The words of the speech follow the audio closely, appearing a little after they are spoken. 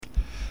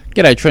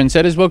G'day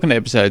trendsetters, welcome to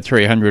episode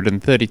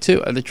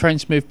 332 of the Train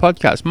Smooth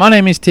podcast. My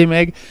name is Tim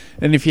Egg,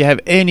 and if you have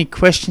any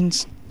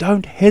questions,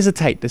 don't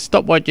hesitate to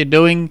stop what you're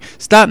doing,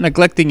 start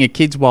neglecting your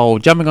kids while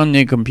jumping on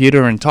your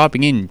computer and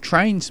typing in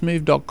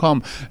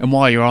trainsmooth.com, and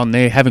while you're on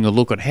there having a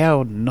look at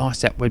how nice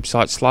that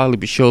website's slowly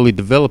but surely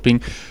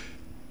developing,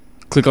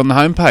 click on the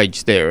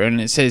homepage there and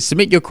it says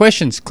submit your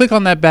questions. Click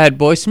on that bad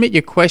boy, submit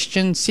your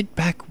questions, sit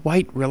back,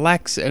 wait,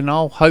 relax, and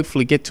I'll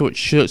hopefully get to it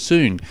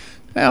soon.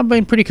 I've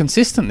been pretty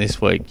consistent this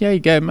week. Yeah,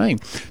 you go me.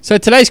 So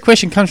today's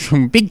question comes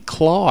from Big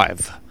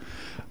Clive.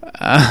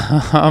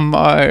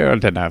 I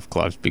don't know if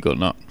Clive's big or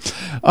not.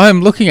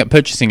 I'm looking at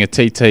purchasing a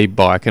TT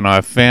bike and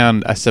I've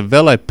found a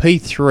Cervelo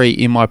P3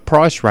 in my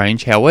price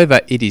range. However,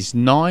 it is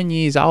 9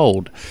 years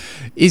old.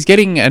 Is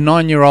getting a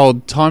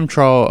 9-year-old time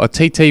trial, a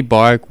TT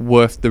bike,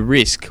 worth the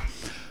risk?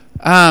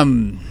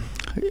 You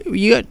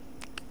got a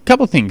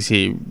couple of things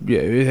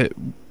here.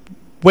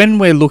 When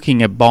we're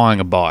looking at buying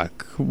a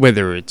bike,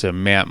 whether it's a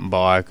mountain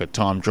bike, a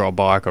time trial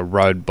bike, a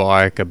road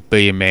bike, a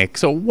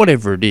BMX, or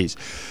whatever it is,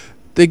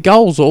 the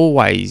goal's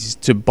always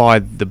to buy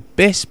the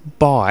best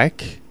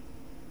bike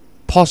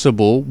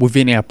possible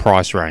within our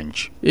price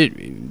range.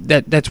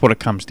 That's what it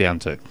comes down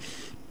to.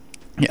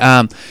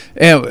 The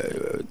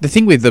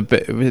thing with the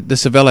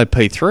Cervelo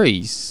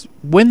P3s,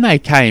 when they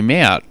came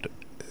out,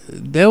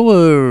 they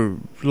were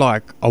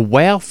like a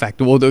wow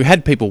factor. Well, they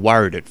had people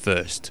worried at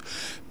first,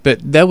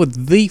 but they were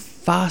the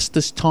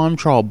fastest time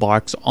trial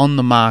bikes on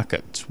the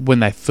market when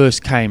they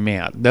first came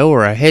out. They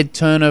were a head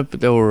turner,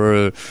 but they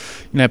were,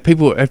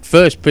 people at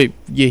first.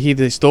 You hear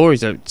the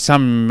stories that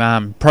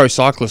some pro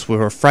cyclists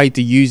were afraid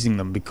to using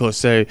them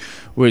because they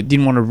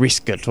didn't want to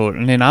risk it,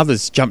 and then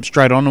others jumped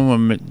straight on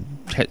them and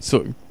had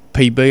sort of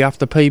PB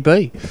after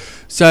PB.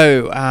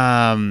 So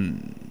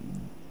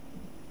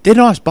they're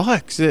nice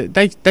bikes.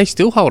 They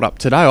still hold up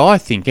today, I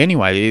think,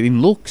 anyway,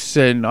 in looks.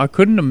 And I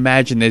couldn't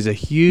imagine there's a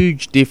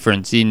huge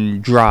difference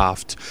in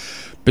draft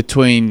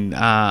between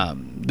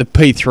the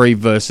P3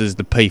 versus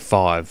the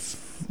P5.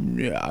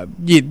 Yeah,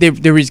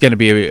 there is going to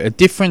be a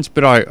difference,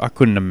 but I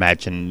couldn't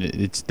imagine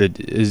it's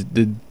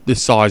the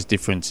size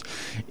difference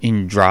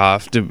in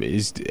draft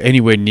is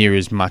anywhere near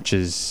as much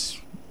as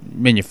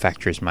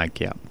manufacturers make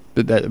out.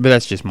 But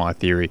that's just my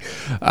theory.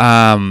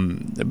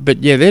 But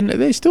yeah,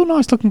 they're still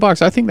nice looking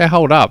bikes. I think they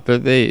hold up,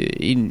 but they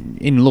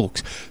in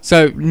looks.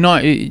 So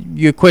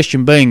your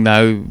question being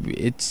though,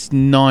 it's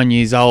 9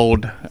 years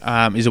old.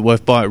 Is it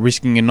worth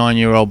risking a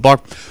 9-year-old bike?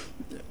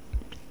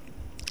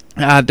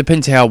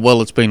 Depends how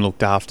well it's been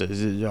looked after.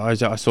 I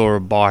saw a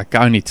bike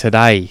only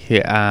today.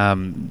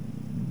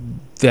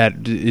 That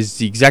is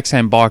the exact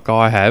same bike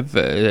I have.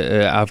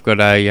 I've got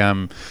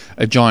a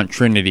Giant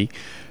Trinity.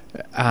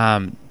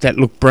 That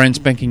looked brand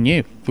spanking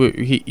new.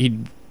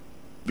 He'd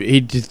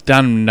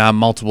done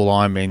multiple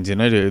Ironmans in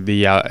it.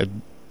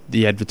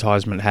 The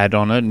advertisement had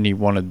on it, and he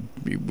wanted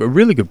a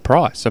really good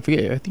price. I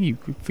think you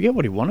forget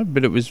what he wanted,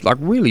 but it was like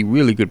really,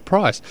 really good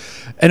price,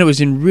 and it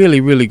was in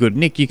really, really good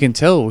nick. You can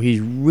tell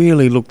he's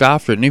really looked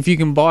after it. And if you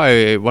can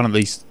buy one of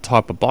these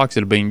type of bikes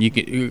that have been,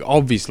 you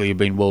obviously have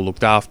been well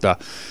looked after.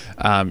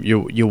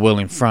 You're well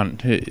in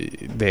front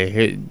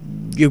there.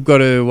 You've got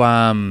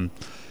to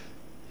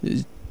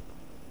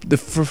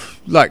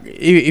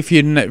if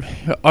you,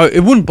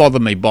 it wouldn't bother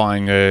me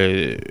buying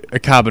a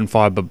carbon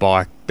fibre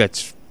bike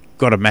that's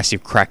got a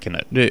massive crack in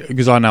it,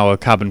 because I know a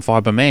carbon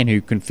fibre man who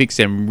can fix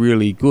them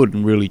really good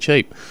and really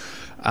cheap.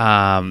 So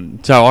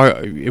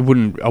I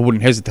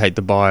wouldn't hesitate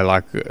to buy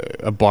like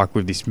a bike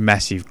with this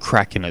massive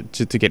crack in it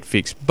to get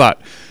fixed.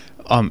 But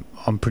I'm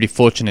pretty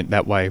fortunate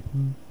that way.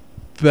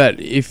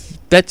 But if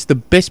that's the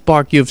best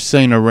bike you've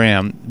seen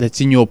around that's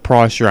in your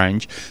price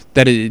range,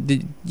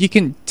 you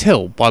can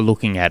tell by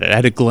looking at it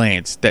at a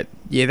glance that,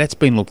 yeah, that's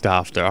been looked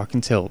after. I can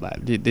tell that.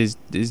 There's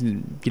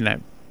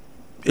it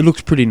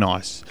looks pretty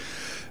nice.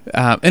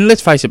 And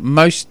let's face it,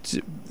 most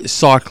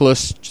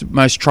cyclists,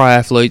 most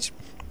triathletes,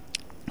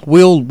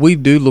 we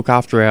do look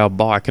after our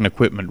bike and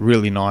equipment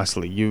really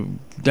nicely. You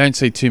don't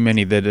see too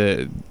many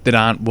that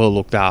aren't well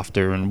looked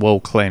after and well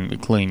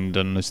cleaned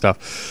and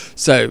stuff.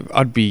 So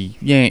I'd be,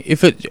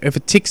 if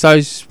it ticks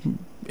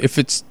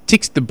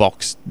the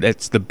box,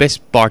 that's the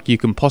best bike you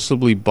can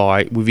possibly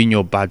buy within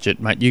your budget,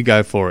 mate. You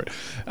go for it.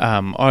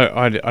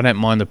 I don't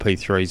mind the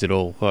P3s at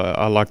all.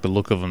 I like the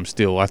look of them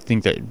still. I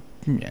think that,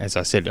 as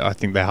I said, I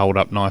think they hold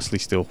up nicely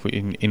still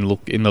in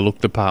the look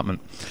department.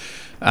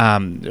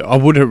 I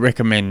would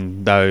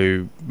recommend,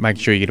 though, make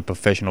sure you get a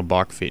professional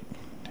bike fit.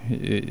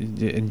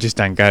 And just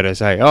don't go to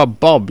say, oh,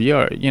 Bob,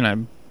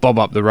 Bob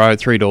up the road,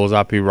 3 doors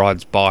up, who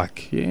rides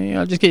bike. Yeah,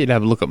 I'll just get you to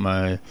have a look at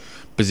my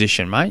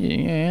position, mate.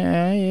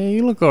 Yeah,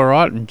 you look all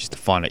right, and just to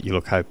find out you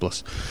look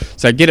hopeless.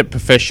 So get a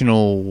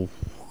professional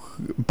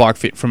bike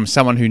fit from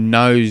someone who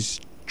knows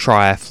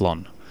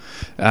triathlon.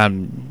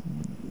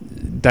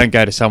 Don't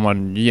go to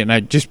someone,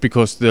 just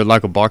because the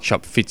local bike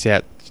shop fits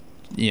out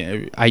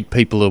 8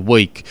 people a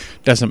week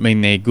doesn't mean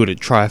they're good at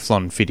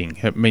triathlon fitting.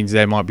 It means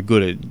they might be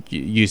good at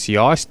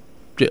UCI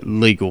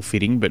legal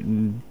fitting, but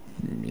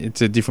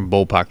it's a different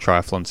ballpark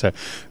triathlon. So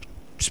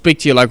speak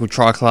to your local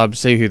tri club,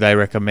 see who they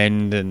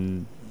recommend,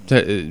 and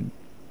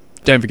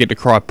Don't forget to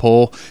cry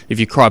Paul. If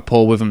you cry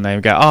Paul with them, they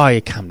go, "Oh,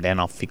 you come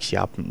down, I'll fix you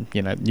up," and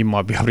you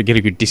might be able to get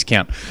a good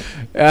discount.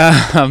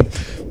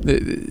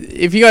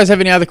 If you guys have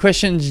any other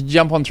questions,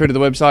 jump on through to the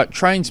website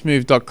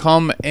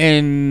trainsmooth.com,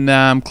 and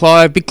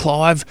Big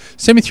Clive,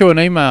 send me through an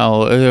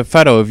email a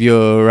photo of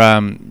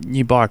your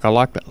new bike. I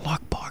like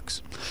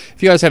bikes.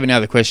 If you guys have any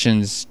other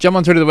questions, jump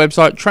on through to the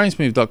website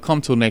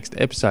trainsmooth.com. Till next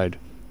episode.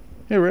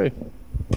 Hooray.